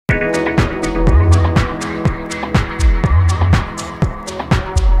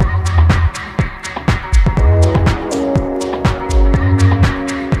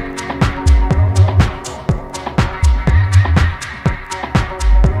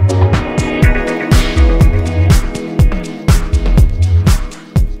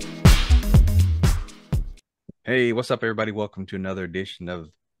What's up, everybody? Welcome to another edition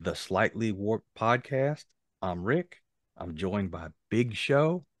of the Slightly Warped Podcast. I'm Rick. I'm joined by Big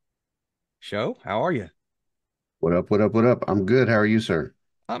Show. Show, how are you? What up, what up, what up? I'm good. How are you, sir?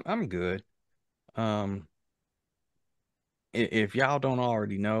 I'm good. Um, if y'all don't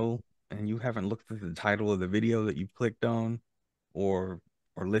already know, and you haven't looked at the title of the video that you've clicked on, or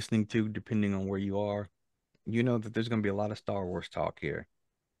listening to, depending on where you are, you know that there's going to be a lot of Star Wars talk here.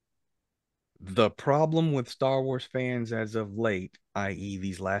 The problem with Star Wars fans as of late, i.e.,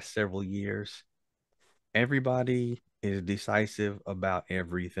 these last several years, everybody is decisive about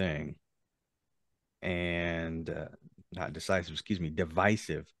everything and not decisive, excuse me,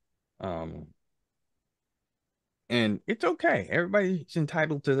 divisive. Um, and it's okay. Everybody's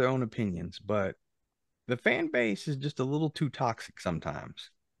entitled to their own opinions, but the fan base is just a little too toxic sometimes.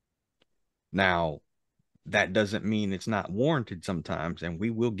 Now, that doesn't mean it's not warranted sometimes, and we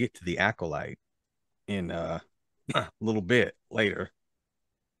will get to the Acolyte in a little bit later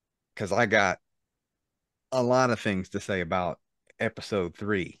because I got a lot of things to say about episode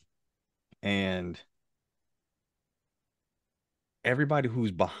 3. And everybody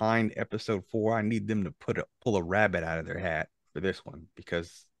who's behind episode 4, I need them to pull a rabbit out of their hat for this one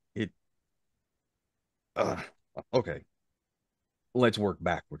because it. Uh, okay, let's work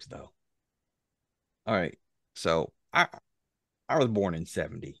backwards though. All right, so I was born in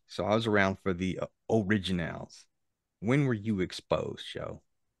 '70, so I was around for the originals. When were you exposed, Show?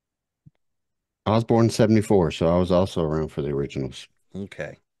 I was born in 74, so I was also around for the originals.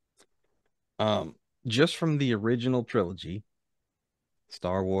 Okay, um, just from the original trilogy,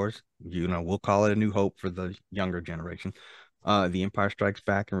 Star Wars. We'll call it A New Hope for the younger generation. The Empire Strikes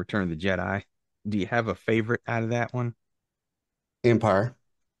Back and Return of the Jedi. Do you have a favorite out of that one? Empire.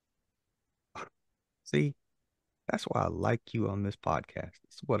 See, that's why I like you on this podcast.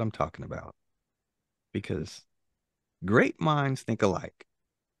 It's what I'm talking about. Because great minds think alike.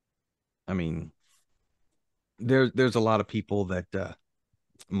 I mean, there's a lot of people that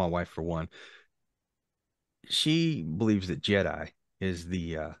my wife for one, she believes that Jedi is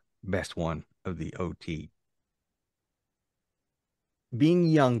the best one of the OT. Being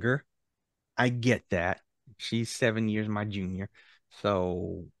younger, I get that. She's 7 years my junior.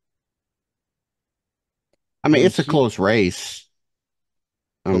 So I mean, when it's a she close race.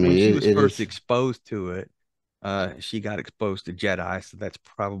 I but mean, when she was it first is. exposed to it, she got exposed to Jedi, so that's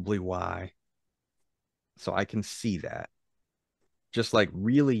probably why. So I can see that. Just like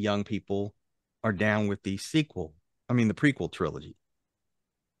really young people are down with the sequel. I mean, the prequel trilogy.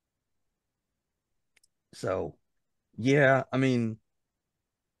 So, yeah, I mean,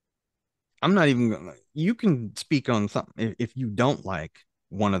 I'm not even gonna, you can speak on something if you don't like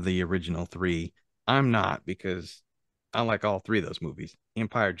one of the original three. I'm not because I like all three of those movies.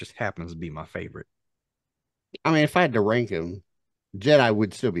 Empire just happens to be my favorite. I mean, if I had to rank them, Jedi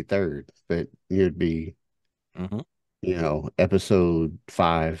would still be third, but it'd be, Hmm. episode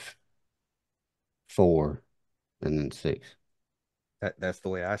five, four, and then six. That's the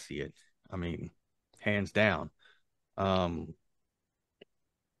way I see it. I mean, hands down. Um,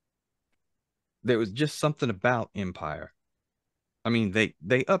 there was just something about Empire. I mean,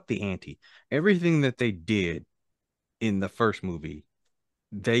 they upped the ante. Everything that they did in the first movie,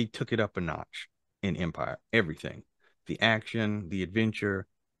 they took it up a notch in Empire. Everything, the action, the adventure.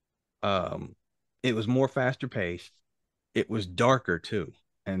 Um, it was more faster paced. It was darker too,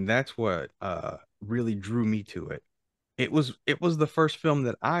 and that's what really drew me to it. It was the first film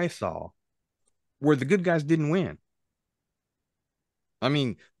that I saw where the good guys didn't win. I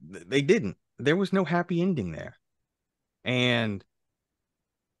mean, they didn't. There was no happy ending there. And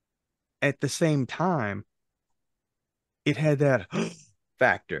at the same time, it had that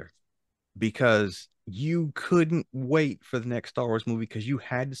factor because you couldn't wait for the next Star Wars movie because you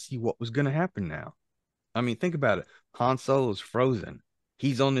had to see what was going to happen now. I mean, think about it. Han Solo's frozen.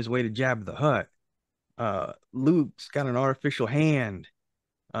 He's on his way to Jabba the Hutt. Luke's got an artificial hand.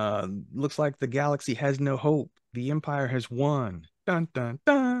 Looks like the galaxy has no hope. The Empire has won. Dun dun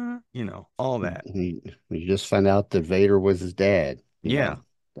dun. All that. You just find out that Vader was his dad, Yeah.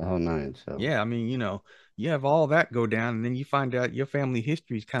 the whole nine. So, Yeah. I mean, you have all that go down, and then you find out your family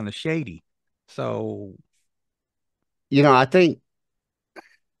history is kind of shady. So, I think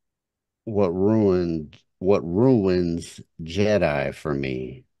what ruins Jedi for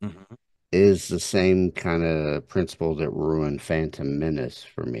me mhm, is the same kind of principle that ruined Phantom Menace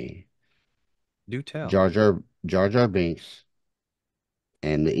for me. do tell. Jar Jar Binks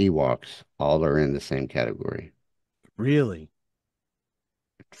and the Ewoks all are in the same category Really?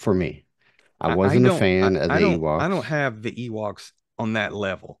 for me. I I wasn't a don't fan of the I don't Ewoks. have the Ewoks on that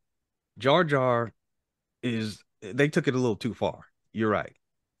level. Jar Jar is they took it a little too far. You're right.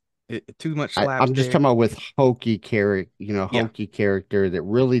 Too much I'm just talking slapstick. about with hokey character, Yeah. hokey character that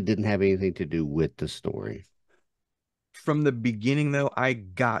really didn't have anything to do with the story. From the beginning, though, I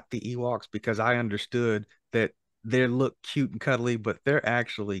got the Ewoks because I understood that they look cute and cuddly, but they're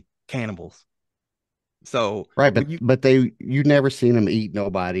actually cannibals. So Right, when you but you never seen them eat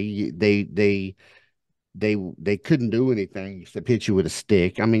nobody. They couldn't do anything except hit you with a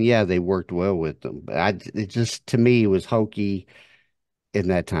stick. I mean, yeah, they worked well with them, but it just to me it was hokey in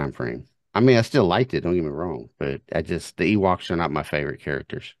that time frame. I mean, I still liked it, don't get me wrong, but the Ewoks are not my favorite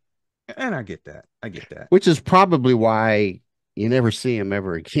characters, and I get that. I get that. which is probably why you never see them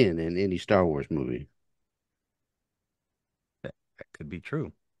ever again in any Star Wars movie. That could be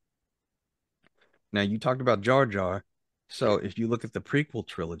true. Now you talked about Jar Jar. So if you look at the prequel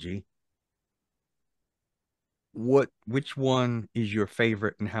trilogy, which one is your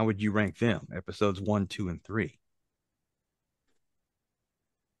favorite and how would you rank them? Episodes one, two, and three.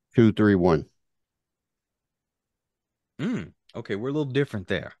 Two, three, one. Okay, we're a little different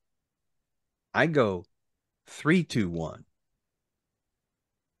there. I go three, two, one.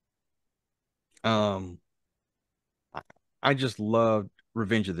 Um, I, I just loved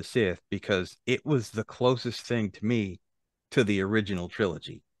Revenge of the Sith because it was the closest thing to me to the original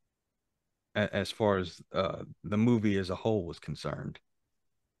trilogy as far as the movie as a whole was concerned.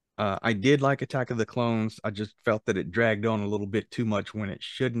 I did like Attack of the Clones. I just felt that it dragged on a little bit too much when it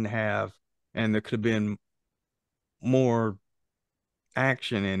shouldn't have, and there could have been more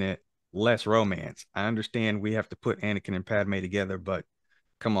action in it, less romance. I understand we have to put Anakin and Padme together, but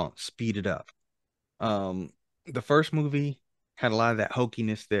come on, speed it up. Um, the first movie had a lot of that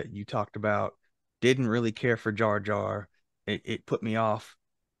hokiness that you talked about. Didn't really care for Jar Jar. It put me off.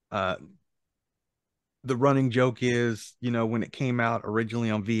 Uh, the running joke is, when it came out originally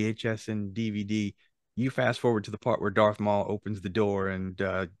on VHS and DVD, you fast forward to the part where Darth Maul opens the door and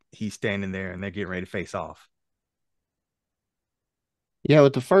he's standing there and they're getting ready to face off. Yeah,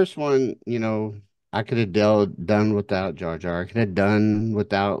 with the first one, I could have done without Jar Jar. I could have done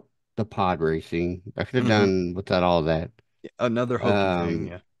without the pod racing. I could have Hmm. done without all that. Another hokey thing, Um,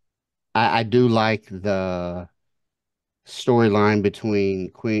 yeah. I do like the storyline between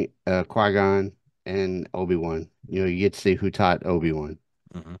Qui-Gon and Obi-Wan. You get to see who taught Obi-Wan,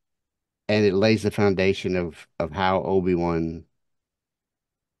 Hmm. and it lays the foundation of how Obi-Wan,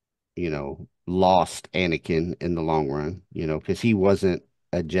 lost Anakin in the long run. Because he wasn't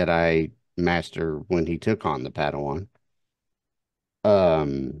a Jedi master when he took on the Padawan.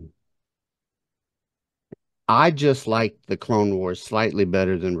 Um, I just like the Clone Wars slightly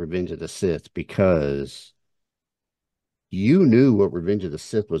better than Revenge of the Sith because you knew what Revenge of the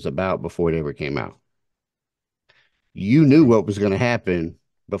Sith was about before it ever came out. You knew True. what was going to happen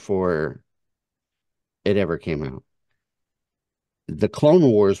before it ever came out. The Clone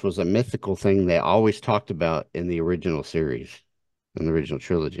Wars was a mythical thing they always talked about in the original series, in the original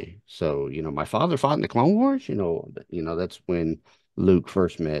trilogy. So, my father fought in the Clone Wars, that's when Luke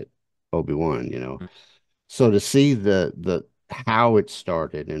first met Obi-Wan. So to see the how it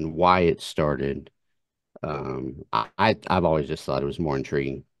started and why it started, I've always just thought it was more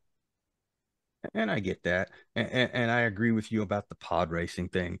intriguing. And I get that. And I agree with you about the pod racing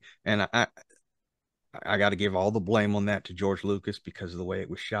thing. And I got to give all the blame on that to George Lucas because of the way it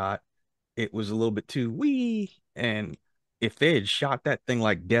was shot. It was a little bit too wee. And if they had shot that thing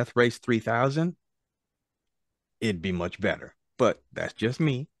like Death Race 3000, it'd be much better. But that's just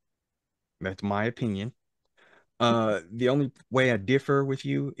me. That's my opinion. The only way I differ with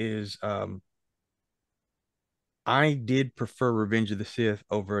you is I did prefer Revenge of the Sith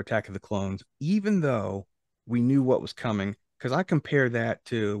over Attack of the Clones, even though we knew what was coming. Because I compare that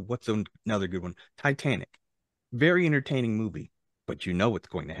to another good one, Titanic. Very entertaining movie, but you know what's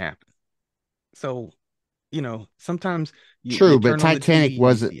going to happen. So, sometimes you True, but turn on the TV and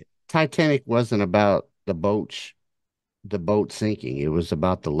you see it. Titanic wasn't about the boat sinking. It was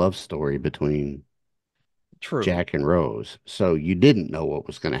about the love story between True. Jack and Rose. So you didn't know what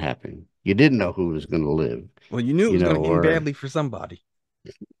was going to happen. You didn't know who was going to live, Well, you knew it was going to end or badly for somebody.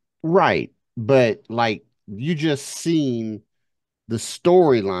 right. But like you just seen the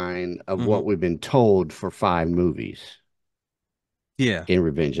storyline of Hmm. what we've been told for five movies Yeah, in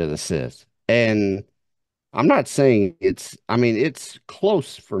Revenge of the Sith. And I'm not saying I mean, it's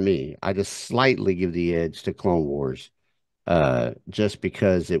close for me. I just slightly give the edge to Clone Wars, just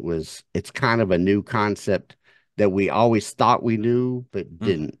because it's kind of a new concept that we always thought we knew, but hmm,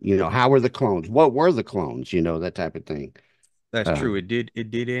 didn't. How were the clones? What were the clones? That type of thing. that's true. Um,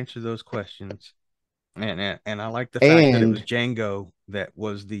 It did answer those questions, and I like the fact that it was and Django that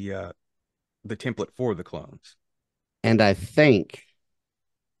was the template for the clones. And I think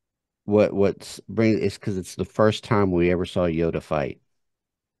what's bring is because it's the first time we ever saw Yoda fight.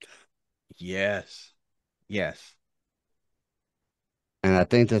 Yes. Yes. And I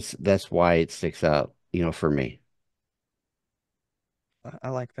think that's why it sticks out, for me. I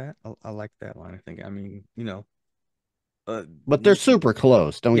like that. I like that line of thinking. I mean, uh, But they're n- super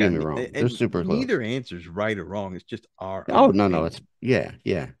close. Don't yeah, get me wrong. They're and super close. neither answer is right or wrong. It's just our Oh, no, no, it's opinion. yeah,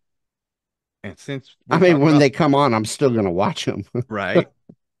 yeah. And since I we're mean, talking when about they come on, I'm still gonna watch them. right,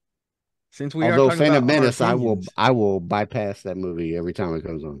 since we are Although talking Phantom about our Menace, opinions, I will bypass that movie every time it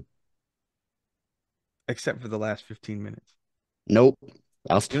comes on. except for the last 15 minutes. Nope,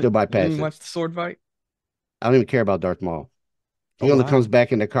 I'll You still you didn't bypass even it. watch the sword fight? I don't even care about Darth Maul. Oh He only comes wow.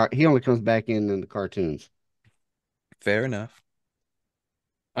 back in the car. He only comes back in the cartoons. Fair enough.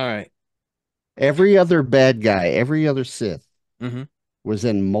 All right. Every other bad guy, every other Sith Mm-hmm. was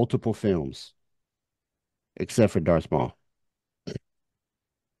in multiple films except for Darth Maul.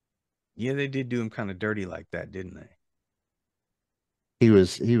 Yeah, they did do him kind of dirty like that, didn't they? He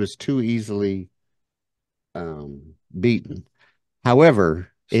was too easily beaten.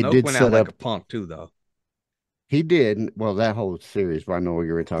 However, it Snoke did went out set like up. a punk too, though. He did well that whole series. But I know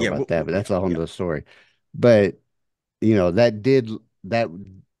you're going to talk Yeah, about that, but yeah, that's a whole yeah. other story. But that did that.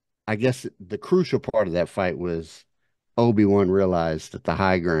 I guess the crucial part of that fight was Obi-Wan realized that the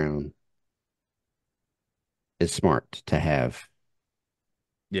high ground is smart to have.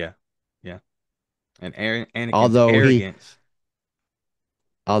 Yeah, yeah. And Anakin's Although he, arrogance.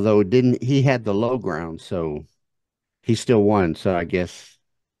 although didn't he had the low ground, so he still won. So I guess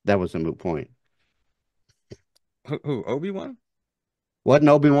that was a moot point. Who Obi-Wan? Wasn't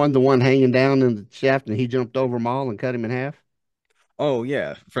Obi-Wan the one hanging down in the shaft and he jumped over Maul and cut him in half? Oh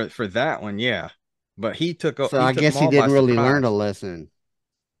yeah, for that one, yeah. But So he I took guess he Maul by didn't really learn a surprise. lesson.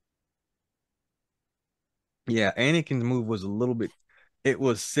 Yeah, Anakin's move was a little bit. It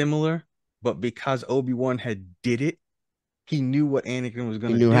was similar, but because Obi-Wan had did it, he knew what Anakin was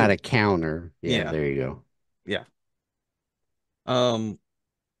He gonna knew how to do. counter. Yeah, Yeah, there you go. yeah. Um,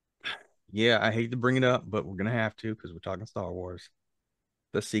 yeah. I hate to bring it up, but we're gonna have to because we're talking Star Wars,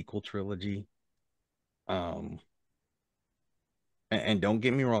 the sequel trilogy. Um, and don't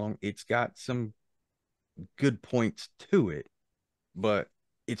get me wrong, it's got some good points to it, but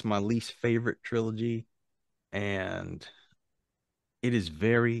it's my least favorite trilogy, and it is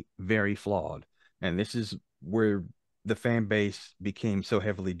very, very flawed. And this is where the fan base became so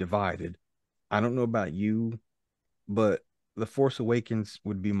heavily divided. I don't know about you, but The Force Awakens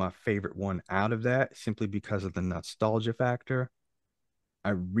would be my favorite one out of that simply because of the nostalgia factor.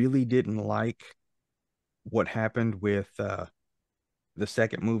 I really didn't like what happened with the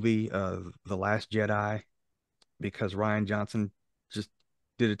second movie, The Last Jedi, because Ryan Johnson just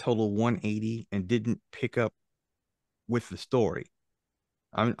did a total 180 and didn't pick up with the story.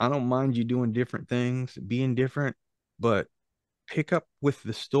 I don't mind you doing different things, being different, but pick up with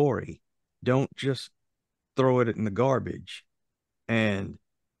the story. Don't just throw it in the garbage. And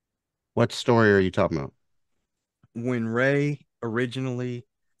What story are you talking about? when Ray originally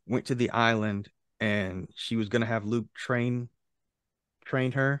went to the island and she was going to have Luke train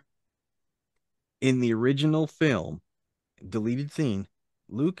her in the original film, deleted scene,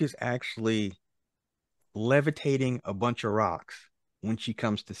 Luke is actually levitating a bunch of rocks when she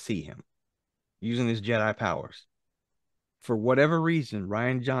comes to see him using his Jedi powers. For whatever reason,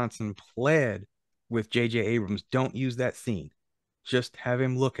 Ryan Johnson pled with J.J. Abrams, don't use that scene. Just have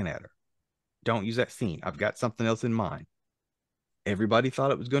him looking at her. Don't use that scene. I've got something else in mind. Everybody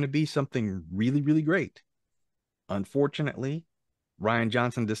thought it was going to be something really, really great. Unfortunately, Ryan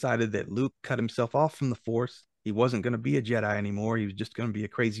Johnson decided that Luke cut himself off from the Force. He wasn't going to be a Jedi anymore. He was just going to be a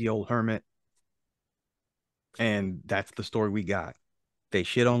crazy old hermit. And that's the story we got. They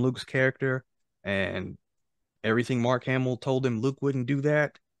shit on Luke's character, and everything Mark Hamill told him Luke wouldn't do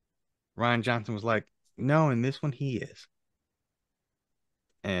that. Ryan Johnson was like, no, in this one he is.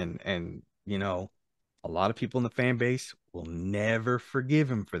 And a lot of people in the fan base will never forgive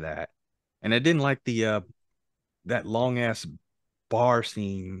him for that. And I didn't like the that long ass bar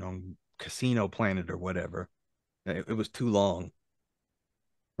scene on Casino Planet or whatever. It was too long.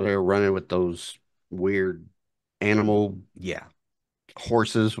 They're running with those weird animal Yeah,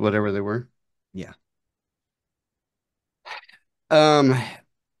 horses, whatever they were. yeah. Um,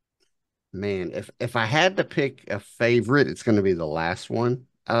 Man, if I had to pick a favorite, it's going to be the last one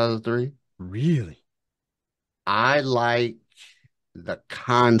out of the three. Really? I like the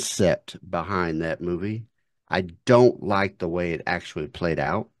concept behind that movie. I don't like the way it actually played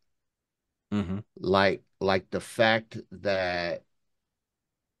out. Mm-hmm. Like the fact that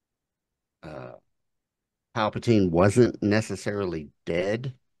Palpatine wasn't necessarily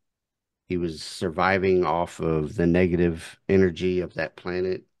dead. He was surviving off of the negative energy of that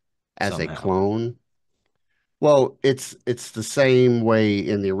planet as a somehow. clone. Well, it's the same way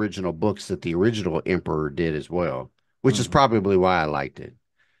in the original books that the original Emperor did as well, which is Hmm. probably why I liked it.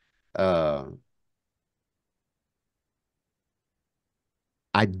 Uh,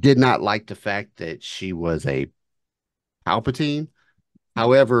 I did not like the fact that she was a Palpatine.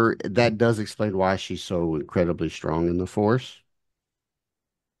 However, that does explain why she's so incredibly strong in the Force.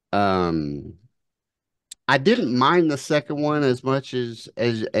 Um, I didn't mind the second one as much as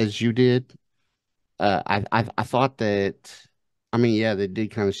you did. I thought that, I mean, yeah, they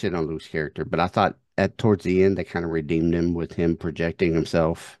did kind of shit on Luke's character, but I thought at towards the end they kind of redeemed him with him projecting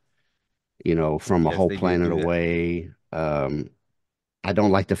himself, from a Yes, whole they did planet do that. away. I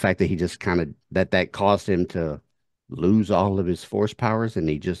don't like the fact that he just kind of that caused him to lose all of his force powers and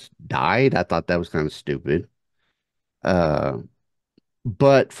he just died. I thought that was kind of stupid. Uh,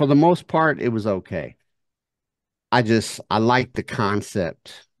 but for the most part, it was okay. I like the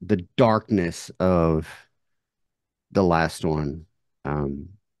concept, the darkness of the last one. Um,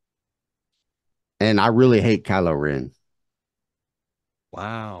 and I really hate Kylo Ren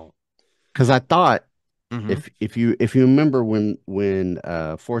Wow. because I thought Hmm. if you remember when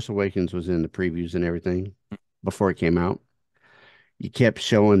Force Awakens was in the previews and everything before it came out, you kept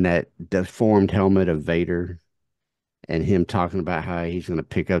showing that deformed helmet of Vader and him talking about how he's going to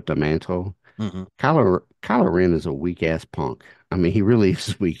pick up the mantle. Hmm. Kylo Ren is a weak ass punk. I mean, he really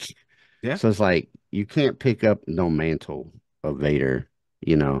is weak. Yeah. So it's like you can't pick up no mantle of Vader,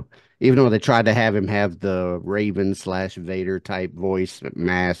 you know. Even though they tried to have him have the Raven slash Vader type voice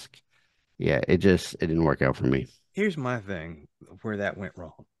mask, yeah, it didn't work out for me. Here's my thing where that went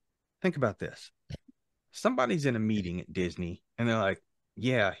wrong. Think about this. Somebody's in a meeting at Disney and they're like,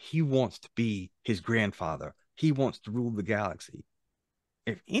 yeah, he wants to be his grandfather. He wants to rule the galaxy.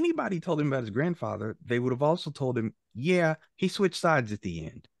 If anybody told him about his grandfather, they would have also told him, yeah, he switched sides at the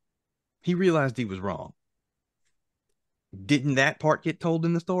end. He realized he was wrong. Didn't that part get told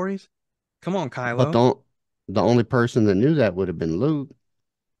in the stories? Come on, But Kylo. the only person that knew that would have been Luke.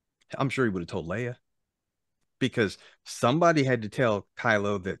 I'm sure he would have told Leia because somebody had to tell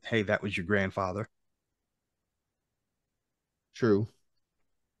Kylo that, hey, that was your grandfather. True.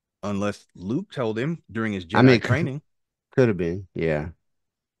 Unless Luke told him during his I mean, Jedi training. could have been. Yeah,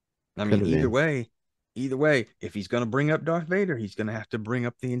 I could mean, have been. either way, if he's going to bring up Darth Vader, he's going to have to bring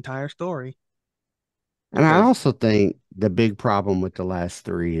up the entire story And I because, also think the big problem with the last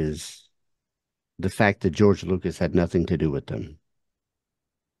three is the fact that George Lucas had nothing to do with them.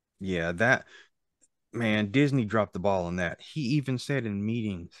 yeah, that man, Disney dropped the ball on that. He even said in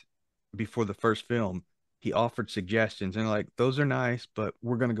meetings before the first film, he offered suggestions and like, those are nice, but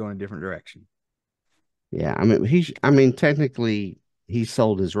we're going to go in a different direction. Yeah, I mean, technically he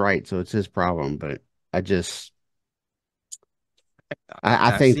sold his right, so it's his problem, but I just,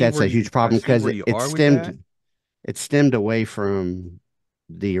 I think that's a huge I problem see because where you are with that. it stemmed away from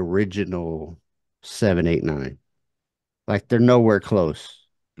the original 7, 8, 9. Like they're nowhere close.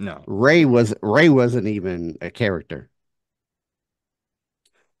 No, Ray wasn't even a character.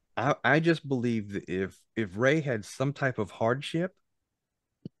 I just believe that if Ray had some type of hardship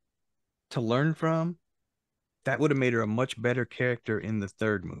to learn from, that would have made her a much better character in the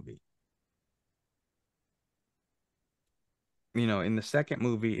third movie. In the second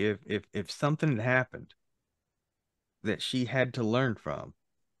movie, if something had happened that she had to learn from,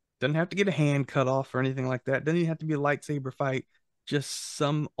 doesn't have to get a hand cut off or anything like that. Doesn't even have to be a lightsaber fight. Just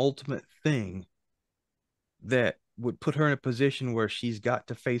some ultimate thing that would put her in a position where she's got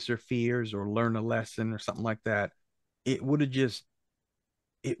to face her fears or learn a lesson or something like that. It would have just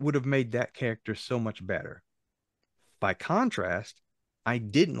it would have made that character so much better. By contrast, I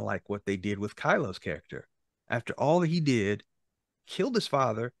didn't like what they did with Kylo's character. After all that he did, killed his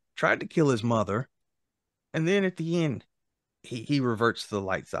father, tried to kill his mother, and then at the end, he reverts to the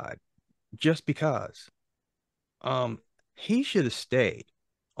light side just because. Um, he should have stayed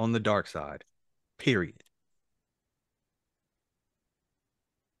on the dark side. Period.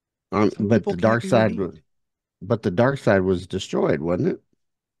 Some But people the can't dark be side, redeemed but the dark side was destroyed, wasn't it?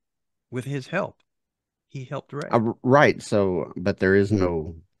 with his help. He helped Ray. Right. So, but there is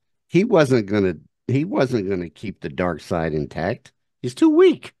no. He wasn't gonna. He wasn't gonna keep the dark side intact. He's too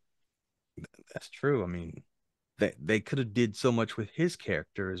weak. That's true. I mean, they could have did so much with his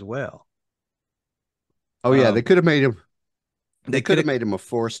character as well. Oh yeah, Um, They they could could have have made him a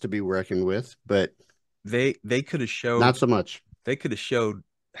force to be reckoned with, but they could have not showed so much. they could have showed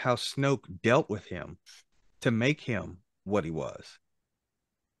how Snoke dealt with him to make him what he was.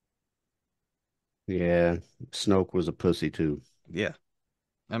 Yeah, Snoke was a pussy too. Yeah.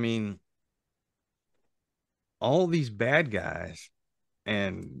 I mean, all these bad guys,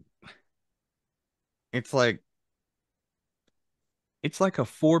 and it's like a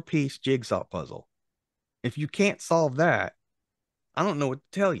four-piece jigsaw puzzle. If you can't solve that, I don't know what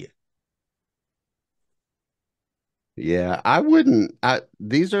to tell you. Yeah, I wouldn't.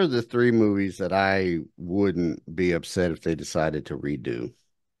 These are the three movies that I wouldn't be upset if they decided to redo.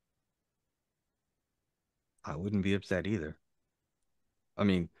 I wouldn't be upset either. I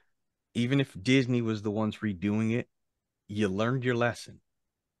mean, even if Disney was the ones redoing it, you learned your lesson.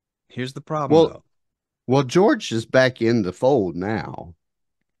 Here's the problem Well, though. well, George is back in the fold now.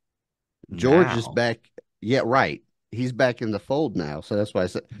 George is Now, back. Yeah, right. He's back in the fold now. So that's why I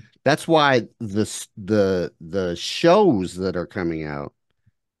said that's why the shows that are coming out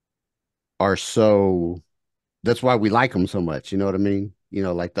are so that's why we like them so much. You know what I mean? You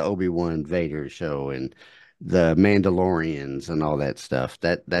know, like the Obi-Wan Vader show and the Mandalorians and all that stuff.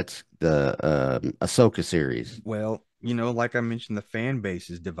 That's the Ahsoka series. well, like I mentioned, the fan base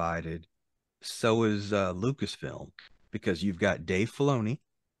is divided. So is Lucasfilm, because you've got Dave Filoni,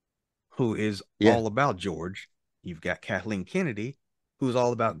 who is Yeah, all about George. You've got Kathleen Kennedy, who's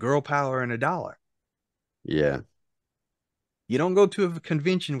all about girl power and a dollar. yeah. You don't go to a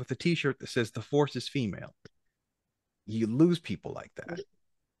convention with a T-shirt that says "The Force is female." You lose people like that.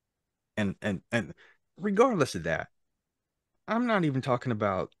 And regardless of that, I'm not even talking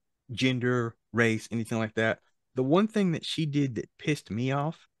about gender, race, anything like that. The one thing that she did that pissed me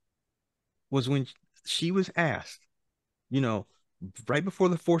off was when she was asked, you know, right before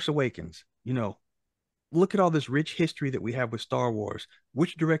The Force Awakens, look at all this rich history that we have with Star Wars.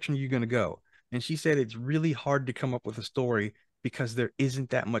 Which direction are you going to go? And she said it's really hard to come up with a story because there isn't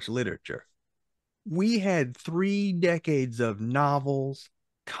that much literature. We had 3 decades of novels,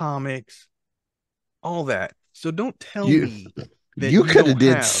 comics, all that. So don't tell You me that you you could have don't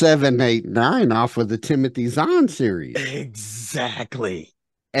did have 7, 8, 9 off of the Timothy Zahn series, exactly,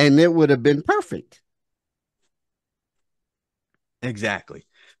 and it would have been perfect. exactly.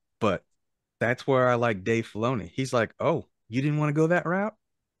 But that's where I like Dave Filoni. He's like, oh, you didn't want to go that route?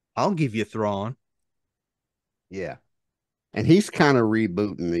 I'll give you Thrawn. Yeah. And he's kind of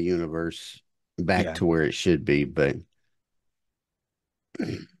rebooting the universe back Yeah, to where it should be, but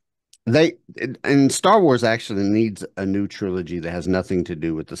they and Star Wars actually needs a new trilogy that has nothing to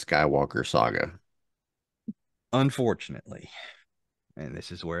do with the Skywalker saga. unfortunately. And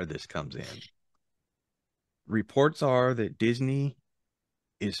this is where this comes in. Reports are that Disney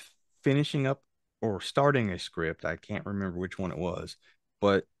is finishing up or starting a script. I can't remember which one it was,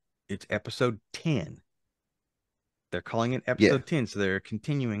 but it's episode 10. They're calling it Yeah. episode 10. So they're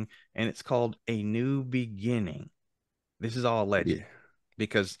continuing, and it's called A New Beginning. This is all Yeah. alleged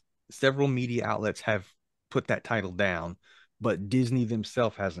because several media outlets have put that title down, but Disney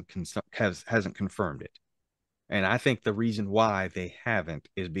themselves hasn't confirmed it. And I think the reason why they haven't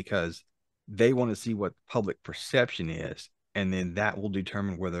is because they want to see what public perception is. And then that will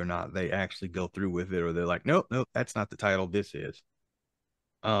determine whether or not they actually go through with it, or they're like, nope, nope, that's not the title. This is.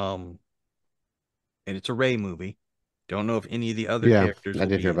 Um, and it's a Ray movie. Don't know if any of the other Yeah, characters I will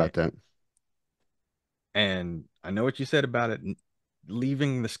did hear be in about it. that. And I know what you said about it,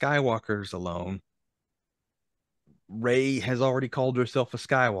 leaving the Skywalkers alone. Ray has already called herself a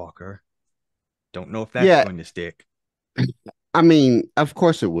Skywalker. Don't know if that's Yeah, going to stick. I mean, of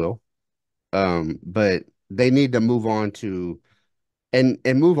course it will. But they need to move on to and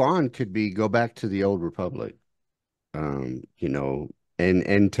move on could be go back to the old Republic. You know,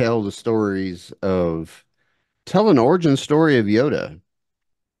 and tell the stories of tell an origin story of Yoda.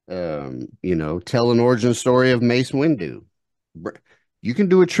 You know, tell an origin story of Mace Windu. You can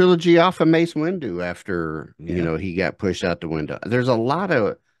do a trilogy off of Mace Windu after, you Yeah. know, he got pushed out the window. There's a lot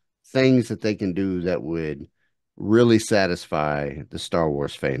of things that they can do that would really satisfy the Star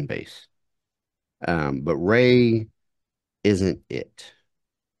Wars fan base. But Ray isn't it.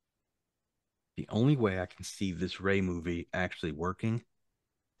 The only way I can see this Ray movie actually working,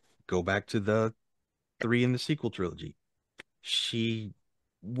 go back to the three in the sequel trilogy. She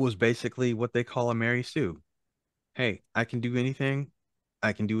was basically what they call a Mary Sue. Hey, I can do anything.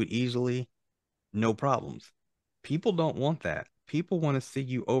 I can do it easily. No problems. People don't want that. People want to see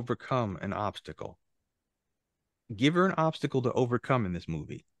you overcome an obstacle. Give her an obstacle to overcome in this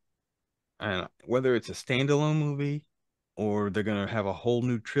movie. And whether it's a standalone movie or they're going to have a whole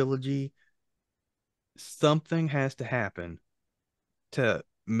new trilogy, something has to happen to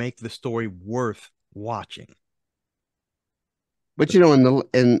make the story worth watching. But you know,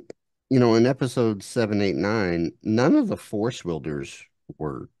 in episode 7, 8, 9, none of the Force wielders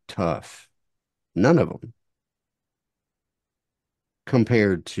were tough. None of them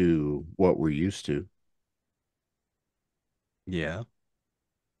compared to what we're used to. Yeah.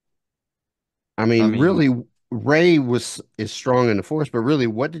 I I mean, mean, really, Ray was is strong in the Force, but really,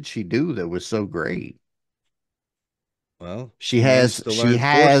 what did she do that was so great? well, She she managed has to she learn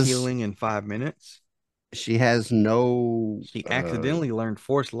force has healing in 5 minutes. she has no She accidentally learned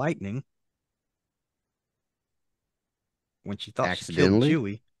force lightning when she thought she killed accidentally.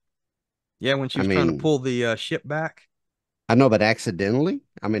 Chewie. Yeah, when she I was trying to mean, pull the ship back. I know, but accidentally.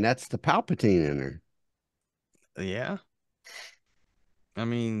 I mean, that's the Palpatine in her. Yeah. I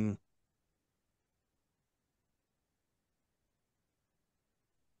mean,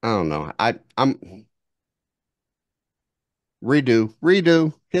 I don't know. I'm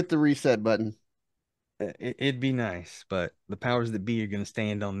redo, hit the reset button. it'd be nice, but the powers that be are going to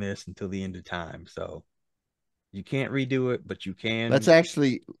stand on this until the end of time. So you can't redo it, but you Let's can.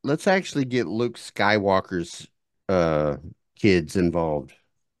 actually let's actually get Luke Skywalker's uh kids involved.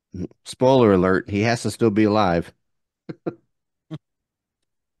 Spoiler alert, he has to still be alive.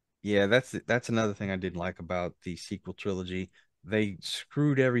 Yeah, that's another thing I didn't like about the sequel trilogy. They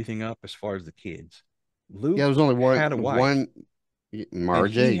screwed everything up as far as the kids. Yeah, Luke there's only one had a wife, one and Mara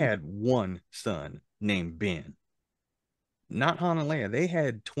he Jade. had one son named Ben. Not Han and Leia. They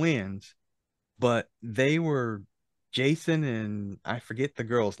had twins, but they were Jason and I forget the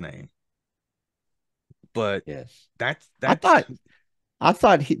girl's name. But Yes. I that's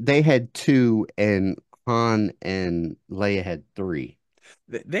thought they had two and Han and Leia had three.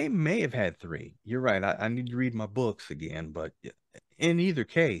 they may have had three. You're right. I need to read my books again, but in either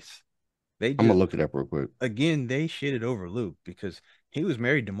case, they I'm gonna just look it up real quick. again they shitted over Luke because he was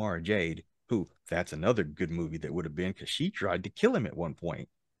married to Mara Jade, who that's another good movie that would have been because she tried to kill him at one point.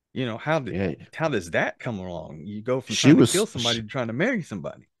 You know Yeah. how does that come along? You go from She trying to kill was somebody to trying to marry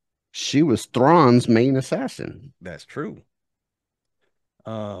somebody. she was Thrawn's main assassin. That's true.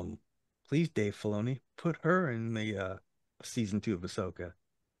 Um, please, Dave Filoni, put her in the season 2 of Ahsoka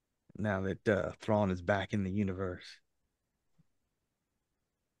now that Thrawn is back in the universe.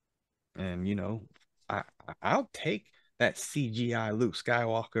 And I I'll take that CGI Luke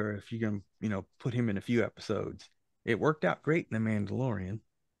Skywalker if you can, put him in a few episodes. It worked out great in The Mandalorian.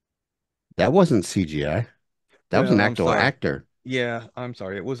 That wasn't CGI. That was an Well, I'm actual sorry. actor. Yeah, I'm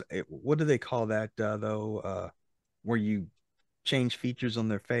sorry. What do they call that though? Where you change features on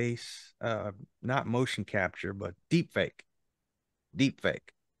their face? Not motion capture, but deep fake. Deep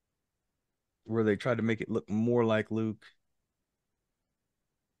fake. Where they try to make it look more like Luke.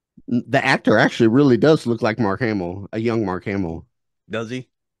 The actor actually really does look like Mark Hamill, a young Mark Hamill. Does he?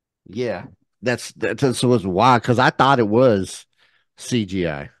 Yeah, that's was why because I thought it was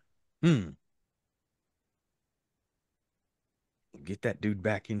CGI. Hmm. Get that dude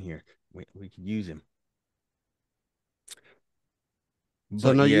back in here. We could use him.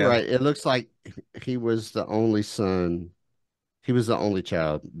 So But no, you're yeah, right. It looks like he was the only son. He was the only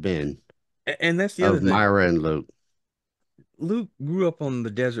child, Ben, and that's the other of thing. Myra and Luke. Luke grew up on the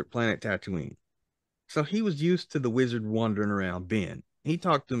desert planet Tatooine. So he was used to the wizard wandering around Ben. He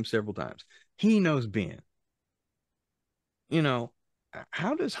talked to him several times. He knows Ben. You know,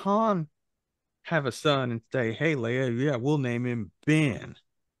 how does Han have a son and say, "Hey, Leia, yeah, we'll name him Ben"?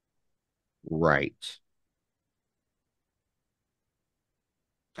 Right.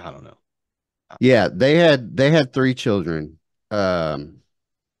 I don't know. Yeah, they had three children. Um,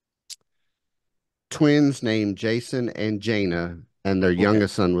 Twins named Jason and Jaina, and their Okay,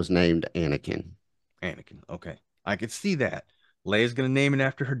 youngest son was named Anakin. Anakin. Okay, I could see that. Leia's gonna name it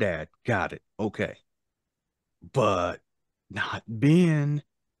after her dad. Got it. Okay, but not Ben.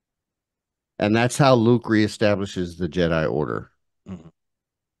 And that's how Luke reestablishes the Jedi Order. Mhm.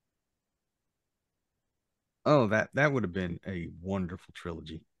 Oh, that would have been a wonderful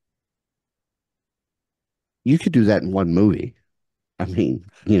trilogy. You could do that in one movie. I mean,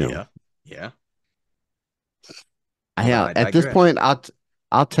 Yeah, yeah. But I at this digress. point,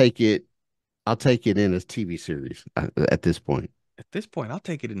 I'll take it. I'll take it in as TV series at this point. At this point, I'll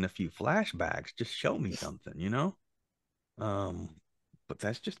take it in a few flashbacks. Just show me something. Um, but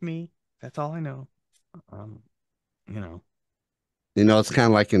that's just me. That's all I know. Um, you know, It's kind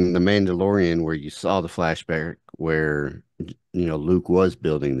of like in The Mandalorian where you saw the flashback where Luke was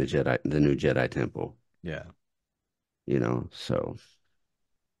building the new Jedi temple. yeah, So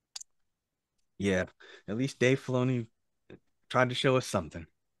yeah. At least Dave Filoni tried to show us something,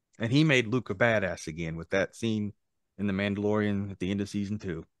 and he made Luke a badass again with that scene in The Mandalorian at the end of season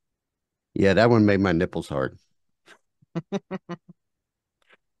 2. yeah, that one made my nipples hard.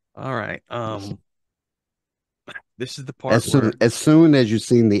 All right. This is the As part soon where as soon as you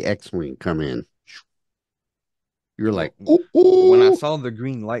seen the X-wing come in. You were Well, like, ooh, when I ooh. saw the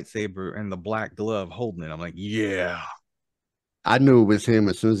green lightsaber and the black glove holding it, I'm like, yeah. I knew it was him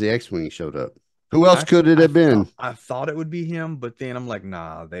as soon as the X-Wing showed up. Who else could it I have been? thought it would be him, but then I'm like,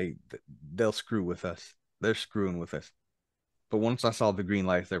 nah, they'll screw with us. They're screwing with us. But once I saw the green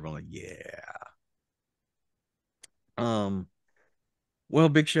lightsaber, I'm like, yeah. Um, well,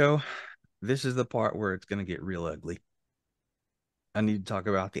 Big Show, this is the part where it's gonna get real ugly. I need to talk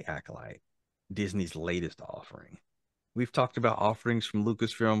about the Acolyte, Disney's latest offering. We've talked about offerings from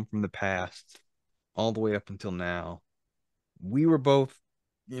Lucasfilm from the past, all the way up until now. We were both,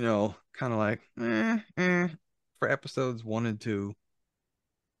 kind of like, for episodes 1 and 2.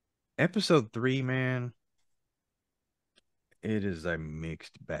 Episode 3, man, it is a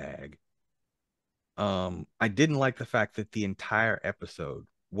mixed bag. I didn't like the fact that the entire episode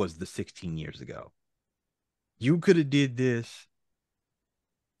was the 16 years ago. You could have did this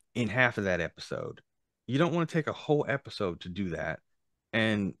in half of that episode. You don't want to take a whole episode to do that.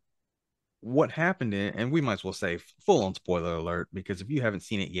 And what happened and we might as well say full on spoiler alert, because if you haven't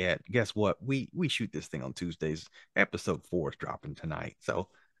seen it yet, guess what? We shoot this thing on Tuesdays. Episode 4 is dropping tonight. So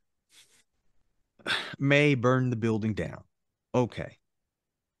May burned the building down. Okay.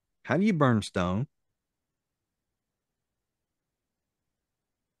 How do you burn stone?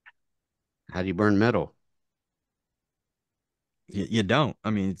 How do you burn metal? You don't. I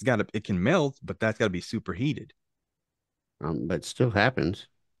mean, it can melt, but that's got to be superheated. But it still happens.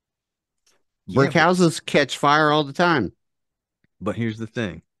 Yeah, Brick houses catch fire all the time. but here's the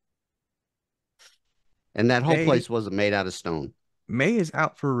thing. And that whole May place wasn't made out of stone. May is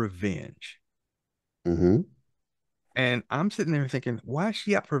out for revenge. Mm-hmm. And I'm sitting there thinking, why is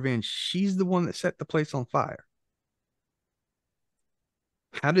she out for revenge? She's the one that set the place on fire.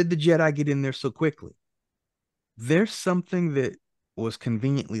 How did the Jedi get in there so quickly? There's something that was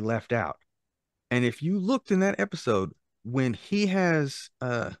conveniently left out. And if you looked in that episode, when he has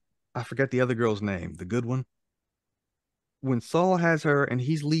I forget the other girl's name, the good one, when Saul has her and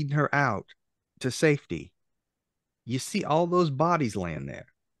he's leading her out to safety, you see all those bodies laying there.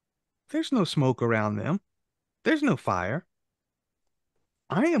 There's no smoke around them. There's no fire.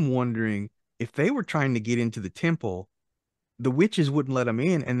 I am wondering if they were trying to get into the temple, the witches wouldn't let them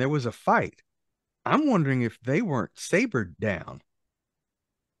in, and there was a fight. I'm wondering if they weren't sabered down.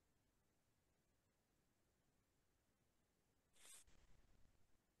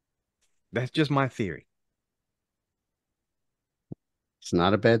 That's just my theory. It's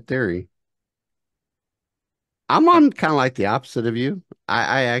not a bad theory. I'm Uh, on kind of like the opposite of you.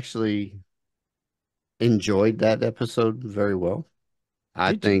 I actually enjoyed that episode very well.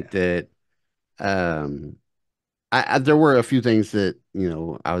 I did you? think that um there were a few things that,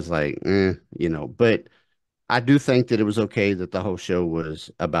 I was like, but I do think that it was okay that the whole show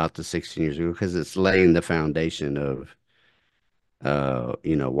was about the 16 years ago because it's laying the foundation of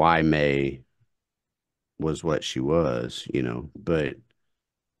why May was what she was, but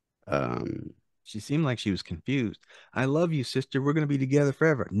um She seemed like she was confused. I love you, sister. We're going to be together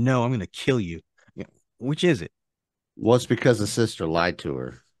forever. No, I'm going to kill you. Yeah, which is it? well, it's because the sister lied to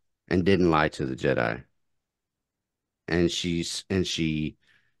her and didn't lie to the Jedi. And she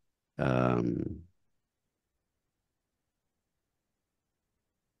um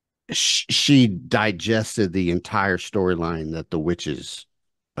she digested the entire storyline that the witches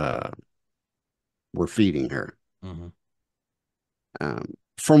uh were feeding her. Mm-hmm.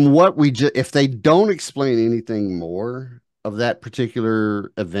 From what we just, if they don't explain anything more of that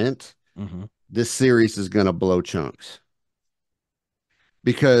particular event, Mm-hmm. this series is going to blow chunks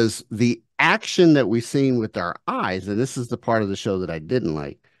because the action that we've seen with our eyes, and this is the part of the show that I didn't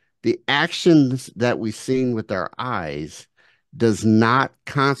like, the actions that we've seen with our eyes does not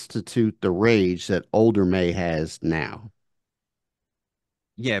constitute the rage that older May has now.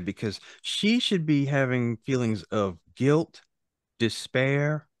 Yeah, because she should be having feelings of guilt,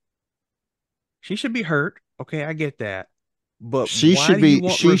 despair. She should be hurt. Okay, I get that. But why do you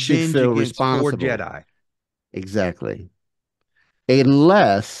want She should revenge feel against four responsible. Jedi? Exactly.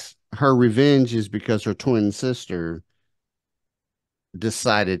 Unless her revenge is because her twin sister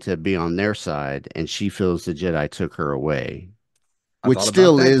decided to be on their side and she feels the Jedi took her away, I which thought about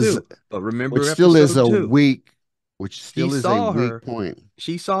still that is too. But remember which still is episode a 2. weak which She still is a saw weak her. point.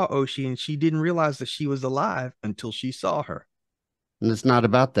 She saw Oshi and she didn't realize that she was alive until she saw her. And it's not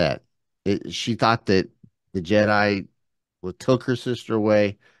about that. She thought that the Jedi took her sister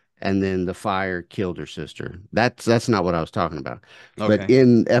away and then the fire killed her sister. That's not what I was talking about. But Okay.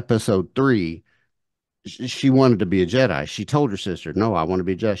 in episode 3, she wanted to be a Jedi. She told her sister, "No, I want to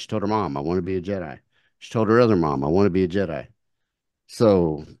be a Jedi." She told her mom, "I want to be a Jedi." She told her other mom, "I want to be a Jedi."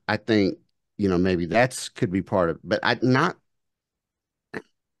 So I think, maybe that's could be part of, but I not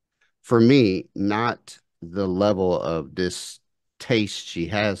for me, not the level of distaste she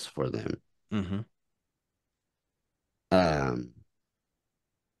has for them. Mm-hmm. Um,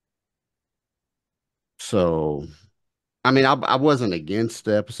 so I mean, I wasn't against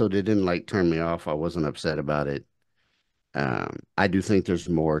the episode. It didn't like turn me off. I wasn't upset about it. I do think there's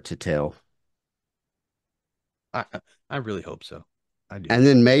more to tell. I really hope so. I do. And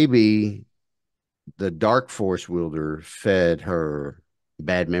then maybe the dark force wielder fed her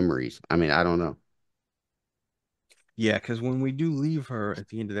bad memories. I mean, I don't know. Yeah, because when we do leave her at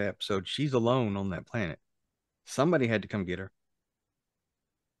the end of the episode, she's alone on that planet. Somebody had to come get her.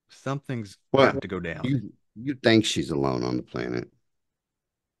 Something's Well, got to go down. you think she's alone on the planet.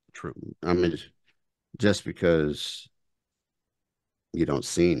 True. I mean, just because you don't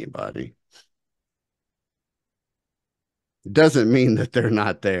see anybody doesn't mean that they're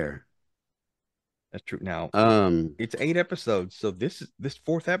not there. That's true. Now, Um, it's 8 episodes, so this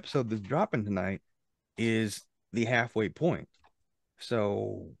fourth episode that's dropping tonight is the halfway point.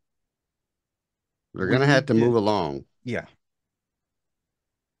 So they're we gonna have need to to, move along. yeah.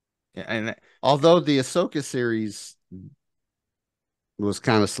 And Although the Ahsoka series was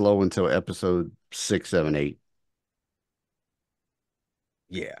kind of slow until episode 6, 7, 8.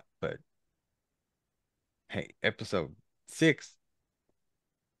 yeah, but hey, episode 6,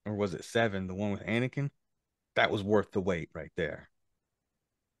 or was it 7, the one with Anakin? That was worth the wait right there.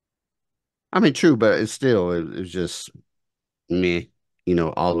 I mean, true, but it's still it was just meh,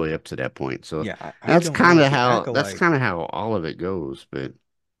 all the way up to that point. So Yeah, I don't know if the that's Acolyte. kind of how all of it goes. But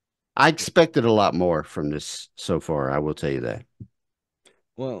I expected a lot more from this so far. I will tell you that.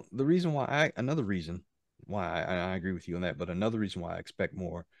 Well, the reason why another reason why I agree with you on that, but another reason why I expect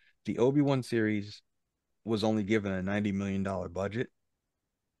more, the Obi-Wan series was only given a $90 million budget,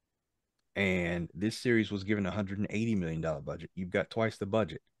 and this series was given a $180 million budget. You've got twice the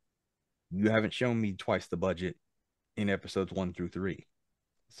budget. You haven't shown me twice the budget in episodes 1 through 3.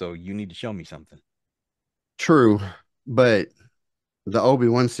 So you need to show me something. True, but the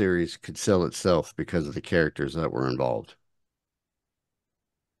Obi-Wan series could sell itself because of the characters that were involved.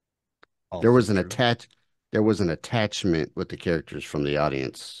 There Also was an true. attach there was an attachment with the characters from the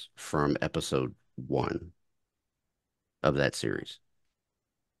audience from episode 1 of that series.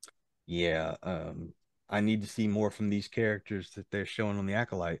 Yeah, I need to see more from these characters that they're showing on the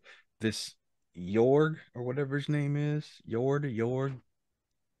Acolyte. This Yorg or whatever his name is, Yorg.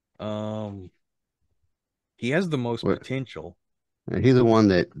 Um, he has the most What? potential. He's the one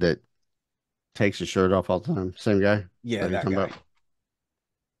that takes his shirt off all the time. Same guy? Is that Yeah, what you're that talking guy. about?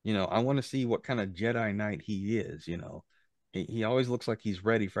 I want to see what kind of Jedi Knight he is. He always looks like he's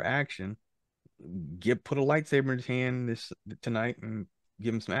ready for action. Put a lightsaber in his hand this tonight and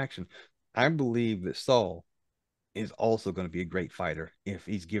give him some action. I believe that Saul is also going to be a great fighter if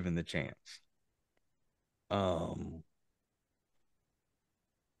he's given the chance. Um,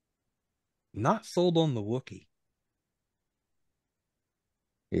 Not sold on the Wookiee.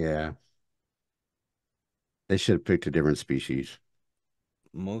 Yeah. They should have picked a different species.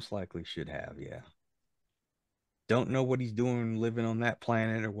 Most likely should have, yeah. Don't know what he's doing living on that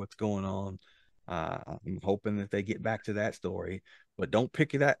planet or what's going on. I'm hoping that they get back to that story, but don't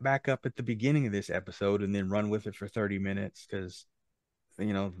pick that back up at the beginning of this episode and then run with it for 30 minutes because,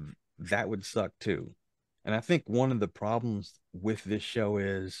 you know, that would suck too. And I think one of the problems with this show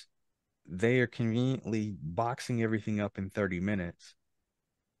is they are conveniently boxing everything up in 30 minutes.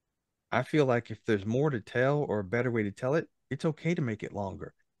 I feel like if there's more to tell or a better way to tell it, it's okay to make it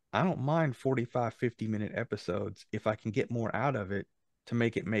longer. I don't mind 45, 50-minute episodes if I can get more out of it to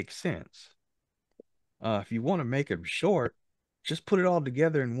make it make sense. If you want to make it short, just put it all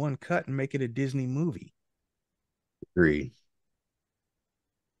together in one cut and make it a Disney movie. Agree.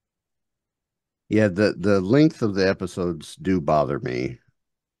 Yeah, the length of the episodes do bother me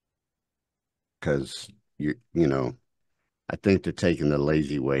because I think they're taking the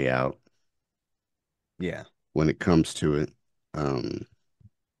lazy way out Yeah. when it comes to it.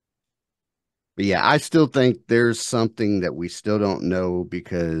 But yeah, I still think there's something that we still don't know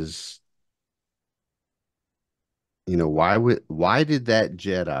because why did that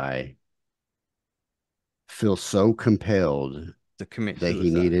Jedi feel so compelled To commit that he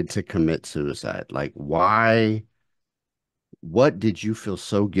suicide. needed to commit suicide? Like, why? What did you feel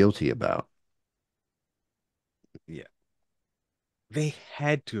so guilty about? Yeah. They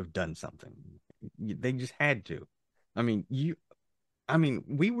had to have done something. They just had to. I mean,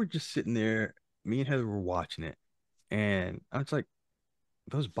 we were just sitting there, me and Heather were watching it, and I was like,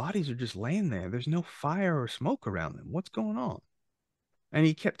 those bodies are just laying there. There's no fire or smoke around them. What's going on? And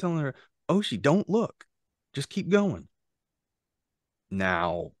he kept telling her, Oshi, don't look. Just keep going.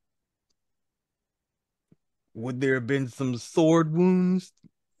 Now, would there have been some sword wounds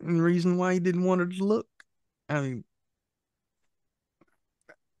and reason why he didn't want her to look? I mean,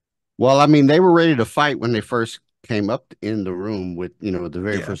 Well, I mean, they were ready to fight when they first came up in the room with, the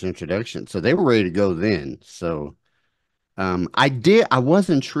very yeah, first introduction. So they were ready to go then. So I was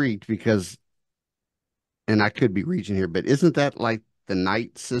intrigued because, and I could be reaching here, but isn't that like the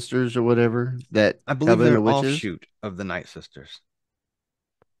Night Sisters or whatever, that I believe Coven they're of Witches? offshoot of the Night Sisters.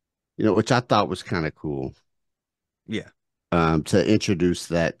 Which I thought was kind of cool, Yeah. to introduce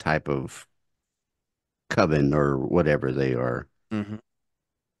that type of coven or whatever they are. Hmm.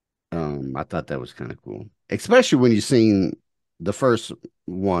 I thought that was kind of cool, especially when you seen the first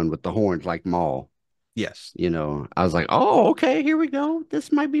one with the horns like Maul. Yes. I was like, oh, okay, here we go.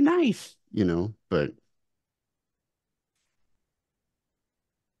 This might be nice. But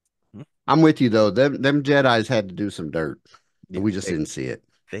Mhm. I'm with you though. Them Jedi's had to do some dirt, and Yeah. we just didn't see it.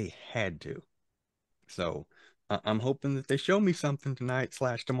 They had to. So I'm hoping that they show me something tonight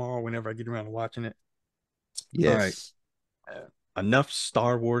slash tomorrow whenever I get around to watching it. All right. Yes. Uh, Enough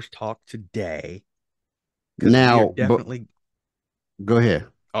Star Wars talk today because we are Now, but definitely, go ahead.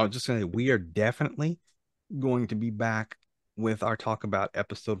 I was just going to say, we are definitely going to be back with our talk about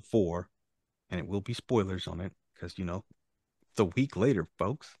episode 4, and it will be spoilers on it because, it's a week later,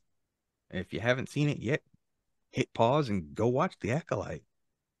 folks. If you haven't seen it yet, hit pause and go watch The Acolyte.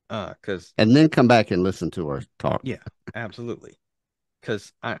 Because, And then come back and listen to our talk. yeah, absolutely.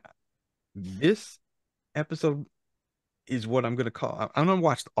 Because this episode is what I'm gonna call. I'm gonna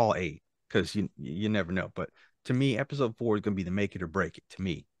watch all 8 because you never know. But to me, episode 4 is gonna be the make it or break it. To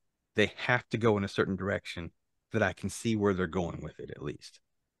me, they have to go in a certain direction that I can see where they're going with it. At least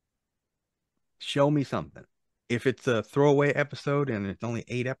show me something. If it's a throwaway episode and it's only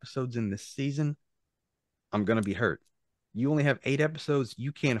 8 episodes in this season, I'm gonna be hurt. You only have 8 episodes.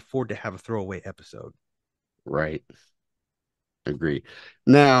 You can't afford to have a throwaway episode. Right. Agree.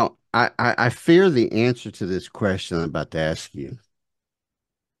 Now, I fear the answer to this question I'm about to ask you,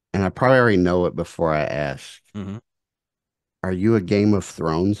 and I probably already know it before I ask. Mm-hmm. Are you a Game of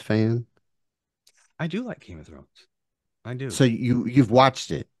Thrones fan? I do like Game of Thrones. I do. So you've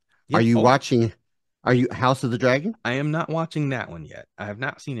watched it. Are Yeah. you Oh, watching? Are you House of the Dragon? I am not watching that one yet. I have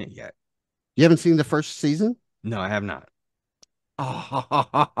not seen it yet. You haven't seen the first season? No, I have not.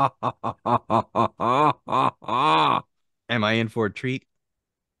 Am I in for a treat?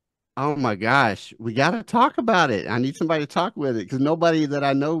 Oh my gosh, we got to talk about it. I need somebody to talk with it because nobody that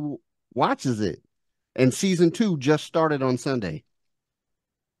I know watches it. And season 2 just started on Sunday.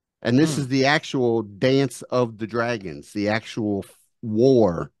 And this Mm, is the actual dance of the dragons, the actual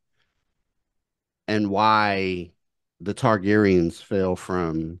war, and why the Targaryens fell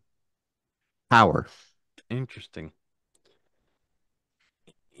from power. interesting.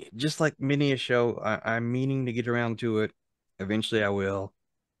 Just like many a show, I'm meaning to get around to it. Eventually, I will.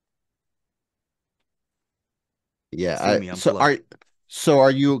 Yeah. See me Are unplugged.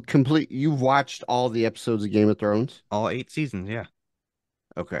 you complete? You've watched all the episodes of Game of Thrones? All 8 seasons, yeah,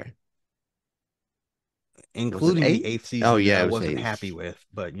 Okay. Was it including the 8? eighth Oh season that yeah, I it was wasn't 8. happy with.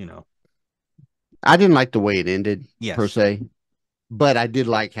 But I didn't like the way it ended per yes, se, but I did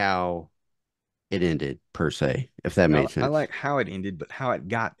like how it ended per se, if that I, made I sense. like how it ended, but how it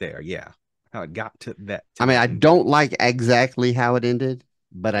got there, yeah, how it got to I mean, that I ending. don't like exactly how it ended,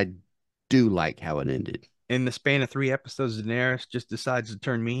 but I do like how it ended. In the span of 3 episodes, Daenerys just decides to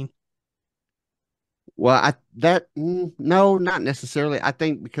turn mean. Well, no, not necessarily. I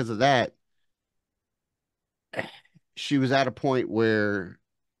think because of that, she was at a point where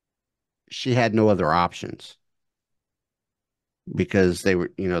she had no other options because they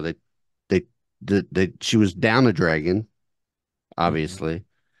were, they, she was down a dragon, Hmm. obviously,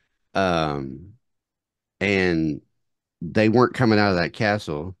 um, and they weren't coming out of that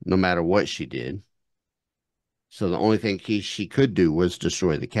castle no matter what she did. So the only thing she could do was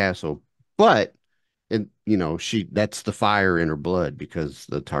destroy the castle, but and she that's the fire in her blood because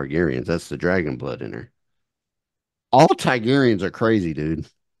the Targaryens, that's the dragon blood in her. All Targaryens are crazy, dude.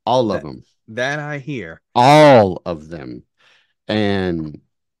 All of That them. that I hear. All of them. And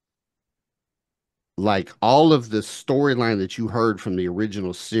like all of the storyline that you heard from the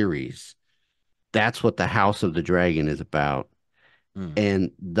original series, that's what the House of the Dragon is about. Mm,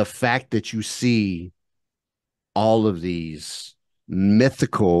 And the fact that you see all of these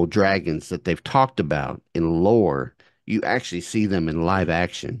mythical dragons that they've talked about in lore, you actually see them in live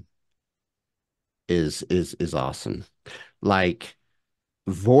action is awesome. Like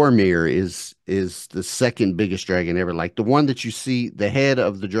Vormir is the second biggest dragon ever. Like the one that you see, the head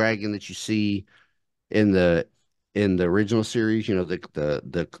of the dragon that you see in the original series,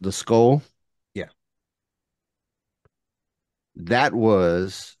 the skull, Yeah. that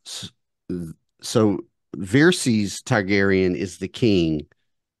was so Verces Targaryen is the king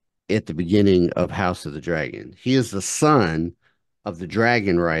at the beginning of House of the Dragon. He is the son of the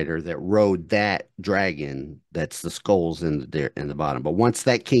dragon rider that rode that dragon that's the skulls in the bottom. But once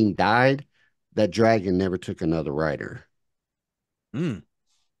that king died, that dragon never took another rider. Mm,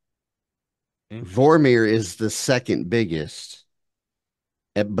 interesting. Vormir is the second biggest,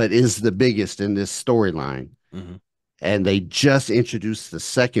 but is the biggest in this storyline. Hmm. And they just introduced the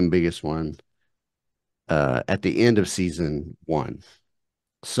second biggest one at the end of season one.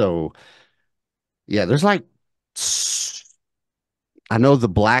 So yeah, there's like I know the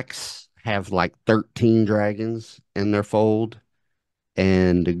blacks have like 13 dragons in their fold,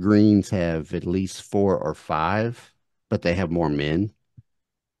 and the greens have at least four or five, but they have more men.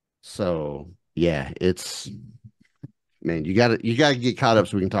 So yeah, it's man, you gotta get caught up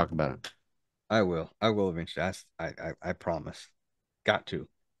so we can talk about it. I will. I will eventually. I promise. Got to.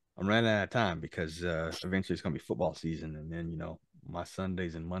 I'm running out of time because eventually it's gonna be football season, and then my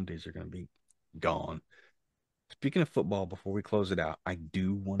Sundays and Mondays are gonna be gone. Speaking of football, before we close it out, I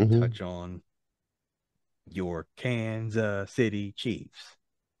do want to Hmm. touch on your Kansas City Chiefs.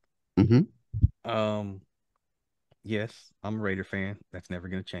 Hmm. Um, yes, I'm a Raider fan. That's never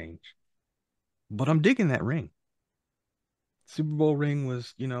gonna change. But I'm digging that ring. Super Bowl ring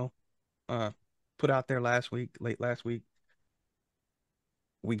was, uh, put out there last week, late last week.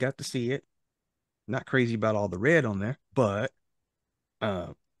 We got to see it. Not crazy about all the red on there, but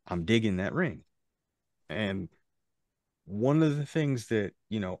uh, I'm digging that ring. And one of the things that,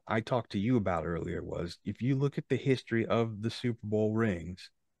 I talked to you about earlier was if you look at the history of the Super Bowl rings,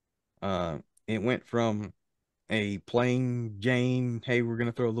 uh, it went from a plain Jane, hey, we're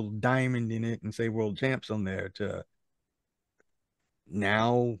gonna throw a little diamond in it and say world champs on there to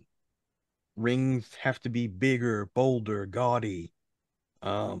now rings have to be bigger, bolder, gaudy.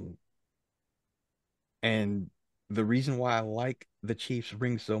 Um, And the reason why I like the Chiefs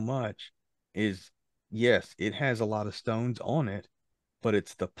ring so much is yes, it has a lot of stones on it, but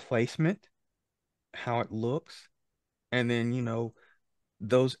it's the placement, how it looks, and then,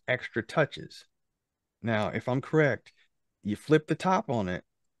 those extra touches. Now, if I'm correct, you flip the top on it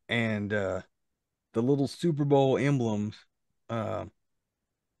and the little Super Bowl emblems uh,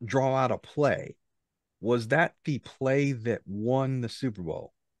 draw out a play. Was that the play that won the Super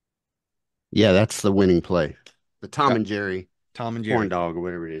Bowl? Yeah, that's the winning play. The Tom Got and Jerry Tom and corn Jerry. dog or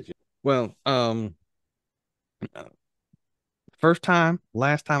whatever it is. Well, first time,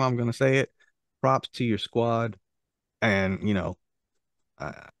 last time I'm going to say it. Props to your squad, and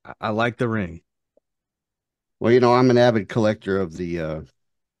I like the ring. Well, I'm an avid collector of the uh,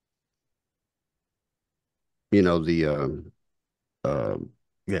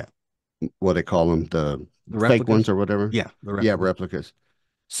 Yeah, what they call them, the the fake ones replicas. or whatever. Yeah, the Yeah, replicas. replicas.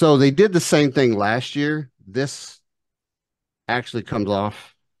 So they did the same thing last year. This actually comes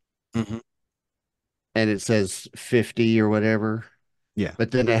off Hmm. and it says 50 or whatever, Yeah.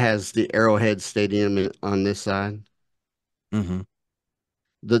 but then it has the Arrowhead Stadium on this side. Hmm.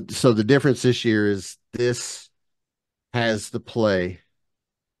 So the difference this year is this has the play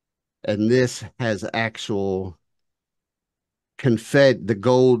and this has actual confetti,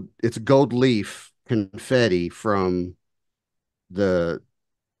 it's gold leaf confetti from the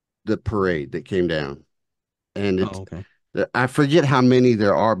the parade that came down. And Oh, okay. I forget how many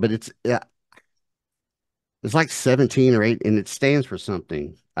there are, but it's like 17 or 8 and it stands for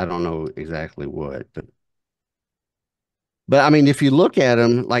something. I don't know exactly what, but I mean if you look at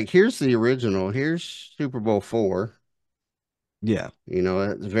them, like here's the original, here's Super Bowl 4, Yeah.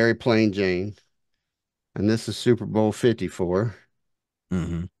 it's very plain Jane. And this is Super Bowl 54,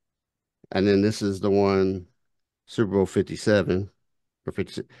 Hmm. and then this is the one Super Bowl 57 or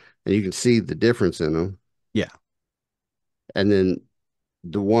 56, and you can see the difference in them. Yeah. And then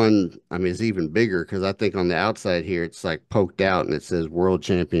the one, I mean, is even bigger because I think on the outside here it's like poked out and it says world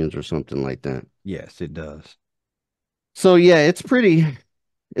champions or something like that. Yes, it does. So yeah, it's pretty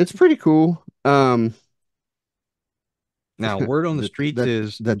cool. Now, word on the the streets the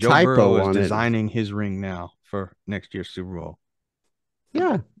is the Joe Burrow typo is on it, designing his ring now for next year's Super Bowl.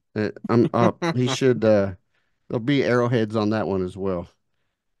 yeah. He should there'll be arrowheads on that one as well.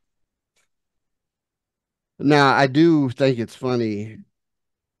 Now, I do think it's funny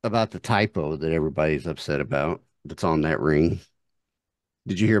about the typo that everybody's upset about that's on that ring.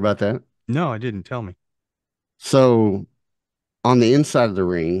 Did you hear about that? No, I didn't tell me. So on the inside of the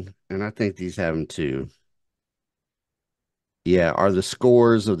ring, and I think these have them too. Yeah, are the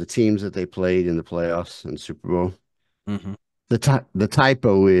scores of the teams that they played in the playoffs and Super Bowl. Hmm. The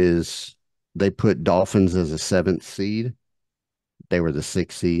typo is they put Dolphins as a seventh seed. They were the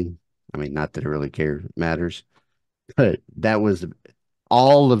sixth seed. I mean, not that it really matters, but that was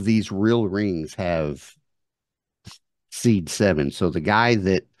all of these real rings have seed seven. So the guy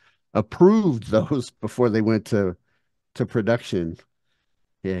that approved those before they went to production,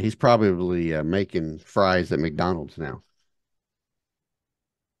 yeah, he's probably making fries at McDonald's now.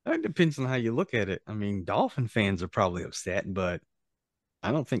 It depends on how you look at it. I mean, Dolphin fans are probably upset, but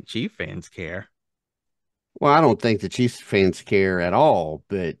I don't think Chief fans care. Well, I don't think the Chiefs fans care at all,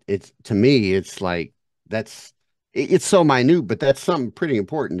 but it's to me, it's like that's it's so minute, but that's something pretty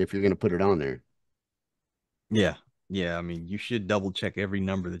important if you're going to put it on there. Yeah. Yeah. I mean, you should double check every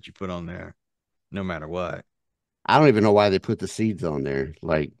number that you put on there, no matter what. I don't even know why they put the seeds on there.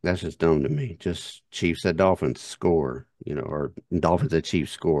 Like that's just dumb to me. Just Chiefs at Dolphins score, or Dolphins at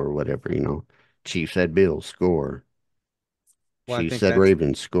Chiefs score, or whatever. Chiefs at Bills score. Well, I Chiefs think at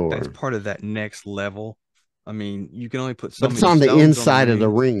Ravens that's score. part of that next level. I mean, you can only put so But it's many on the stones on the inside of the ring.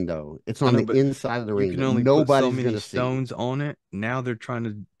 ring, though. It's I on know, the but inside of the you ring can that only put so nobody's many going to see. stones on it. Now they're trying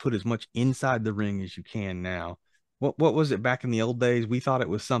to put as much inside the ring as you can now. What was it back in the old days? We thought it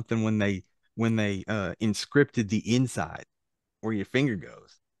was something when they inscripted the inside where your finger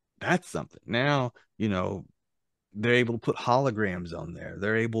goes. That's something. Now, they're able to put holograms on there.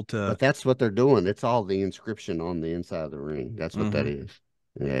 They're able to But that's what they're doing. It's all the inscription on the inside of the ring. That's what that mhm. is.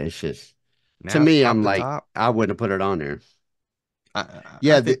 Yeah, it's just to Now me, top I'm to like, top. I wouldn't have put it on there. I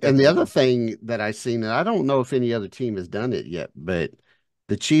Yeah, think they and the other will. thing that I seen, and I don't know if any other team has done it yet, but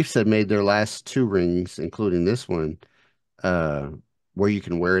the Chiefs have made their last two rings, including this one, uh, where you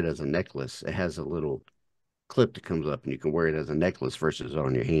can wear it as a necklace. It has a little clip that comes up, and you can wear it as a necklace versus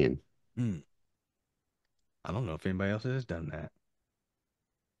on your hand. Mm, I don't know if anybody else has done that.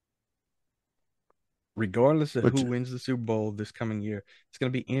 Regardless of who Which, wins the Super Bowl this coming year, it's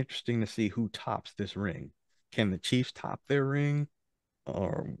going to be interesting to see who tops this ring. Can the Chiefs top their ring,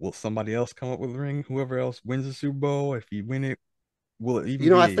 or will somebody else come up with a ring? Whoever else wins the Super Bowl, if you win it, will it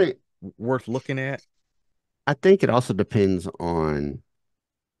even I be think worth looking at? it also depends on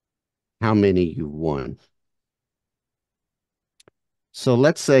how many you won. So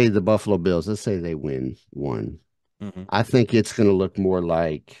let's say the Buffalo Bills, let's say they win one. Hmm. I think it's going to look more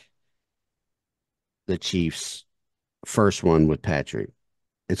like the Chiefs' first one with Patrick.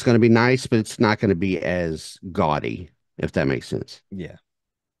 It's going to be nice, but it's not going to be as gaudy, if that makes sense. Yeah,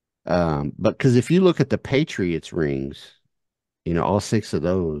 But because if you look at the Patriots rings, all six of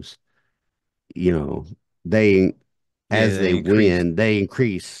those, you know, they, yeah, as they they increase. win, they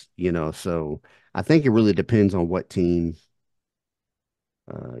increase. So I think it really depends on what team,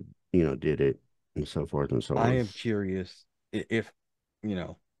 uh, did it and so forth and so I on. am curious if, you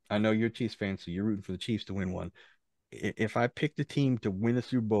know, I know you're a Chiefs fan, so you're rooting for the Chiefs to win one. If I picked a team to win a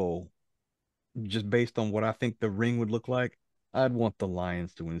Super Bowl just based on what I think the ring would look like, I'd want the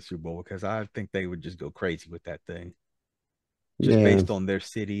Lions to win the Super Bowl because I think they would just go crazy with that thing, just Yeah. based on their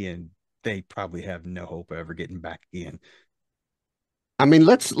city, and they probably have no hope of ever getting back again. I mean,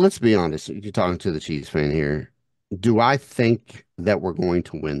 let's be honest. You're talking to the Chiefs fan here. Do I think that we're going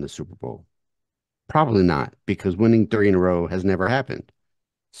to win the Super Bowl? Probably not, because winning three in a row has never happened.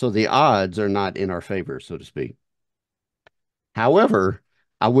 So the odds are not in our favor, so to speak. However,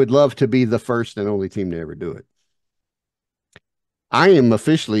 I would love to be the first and only team to ever do it. I am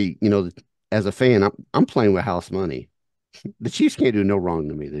officially, as a fan, I'm playing with house money. The Chiefs can't do no wrong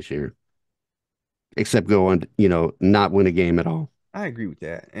to me this year, except go on, not win a game at all. I agree with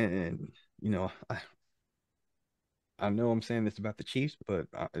that, and I know I'm saying this about the Chiefs, but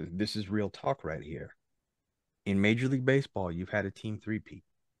this is real talk right here. In Major League Baseball, you've had a team three-peat.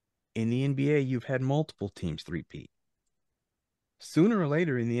 In the NBA, you've had multiple teams three-peat. Sooner or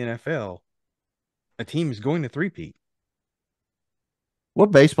later in the NFL, a team is going to three-peat.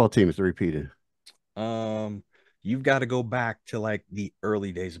 What baseball team is repeated? Um, you've got to go back to like the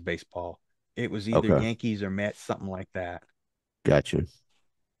early days of baseball. It was either Okay, Yankees or Mets, something like that. gotcha.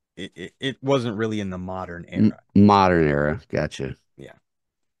 It wasn't really in the modern era. Modern era, gotcha. Yeah.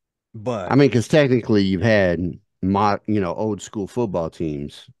 I But mean, because technically you've had old school football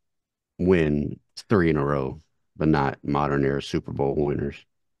teams win three in a row, but not modern era Super Bowl winners.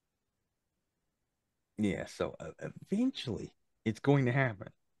 yeah, so eventually it's going to happen.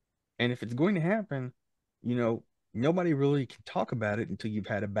 And if it's going to happen, you know, nobody really can talk about it until you've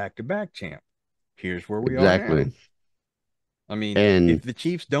had a back-to-back champ. Here's where we are now. Exactly. I mean, if And the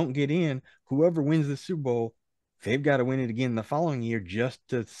Chiefs don't get in, whoever wins the Super Bowl, they've got to win it again the following year just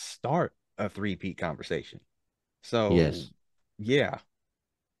to start a three-peat conversation. So, Yes. yeah.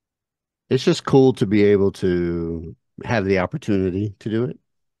 It's just cool to be able to have the opportunity to do it.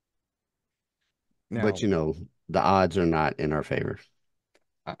 But Now, the odds are not in our favor.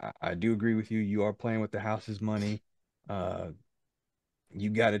 I do agree with you. You are playing with the house's money. Uh, you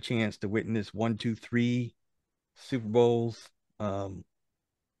got a chance to witness one, two, three Super Bowls. Um,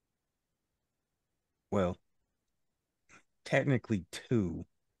 well, technically two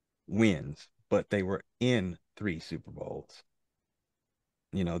wins, but they were in three Super Bowls.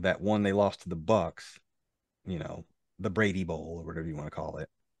 That one they lost to the Bucks, you know, the Brady Bowl or whatever you want to call it.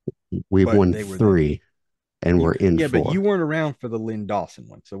 We've But won they were there. three and we're in Yeah, but you four. weren't around for the Lynn Dawson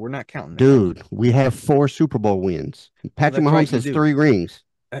one, so we're not counting that one. Dude, we have four Super Bowl wins. Oh, Patrick that's right, Mahomes you has do. three rings.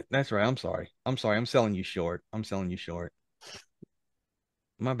 That's right. I'm sorry. I'm sorry. I'm selling you short. I'm selling you short.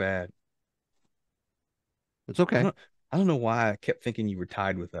 My bad. It's I okay. don't I don't know why I kept thinking you were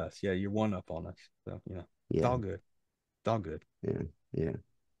tied with us. Yeah, you're one up on us. So, it's Yeah, all good. It's all good. yeah, yeah.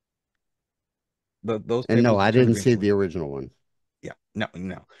 Those And no, tables will I turn didn't see eventually. the original one. Yeah. No,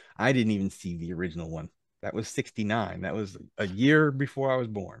 no. I didn't even see the original one. That was 69. That was a year before I was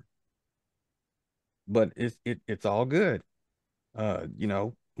born. But it's all good.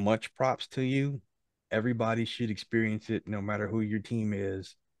 Much props to you. Everybody should experience it no matter who your team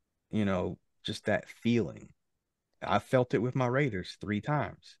is. Just that feeling. I felt it with my Raiders three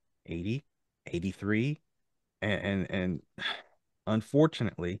times. 80, 83, and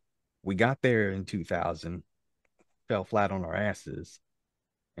unfortunately, we got there in 2000, fell flat on our asses,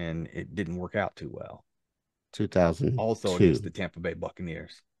 and it didn't work out too well. Also against the 2002. Tampa Bay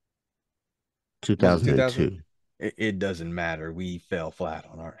Buccaneers. Was it 2000? 2002. It doesn't matter. We fell flat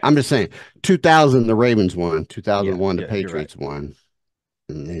on our I'm just saying, asses. 2000, the Ravens won. Yeah, 2001, the yeah, you're right. Patriots won.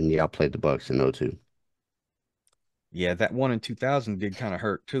 And then y'all played the Bucks in '02. Yeah, that one in 2000 did kind of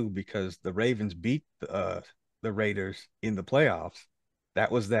hurt too because the Ravens beat the Raiders in the playoffs.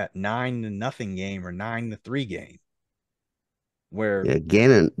 That was that 9-0 game or 9-3 game where, Yeah,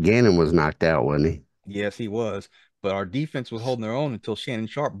 Gannon was knocked out, wasn't he? yes, he was, but our defense was holding their own until Shannon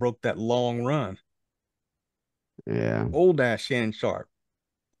Sharp broke that long run. Yeah. Old ass Shannon Sharp,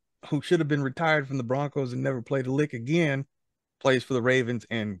 who should have been retired from the Broncos and never played a lick again, plays for the Ravens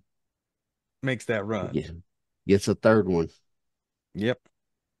and makes that run. Yeah. Gets a third one. Yep.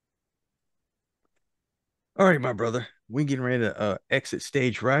 All right, my brother. We getting ready to exit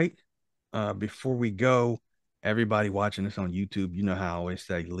stage right. Before we go, everybody watching this on YouTube, you know how I always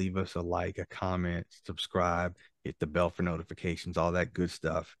say, leave us a like, a comment, subscribe, hit the bell for notifications, all that good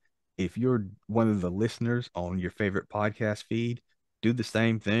stuff. If you're one of the listeners on your favorite podcast feed, do the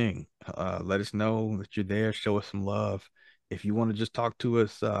same thing. Let us know that you're there. Show us some love. If you want to just talk to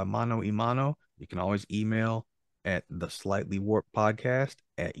us mano y mano, you can always email at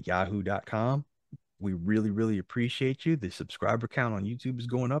theslightlywarpedpodcast@yahoo.com. We really, really appreciate you. The subscriber count on YouTube is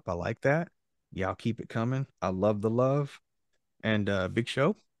going up. I like that. Y'all keep it coming. I love the love. And Big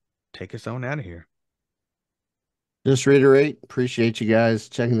Show, take us on out of here. Just reiterate, appreciate you guys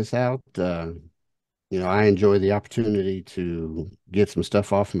checking this out. I enjoy the opportunity to get some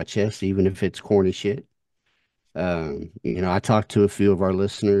stuff off my chest, even if it's corny shit. I talked to a few of our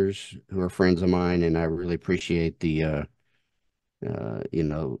listeners who are friends of mine, and I really appreciate the uh, you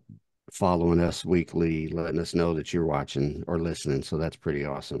know, following us weekly, letting us know that you're watching or listening. So that's pretty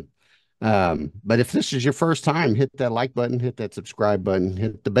awesome. But if this is your first time, hit that like button, hit that subscribe button,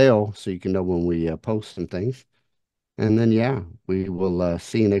 hit the bell so you can know when we post some things. And then, yeah, we will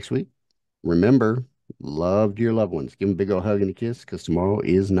see you next week. Remember, love to your loved ones. Give them a big old hug and a kiss because tomorrow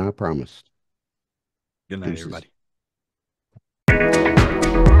is not promised. Good night, Deuces. everybody.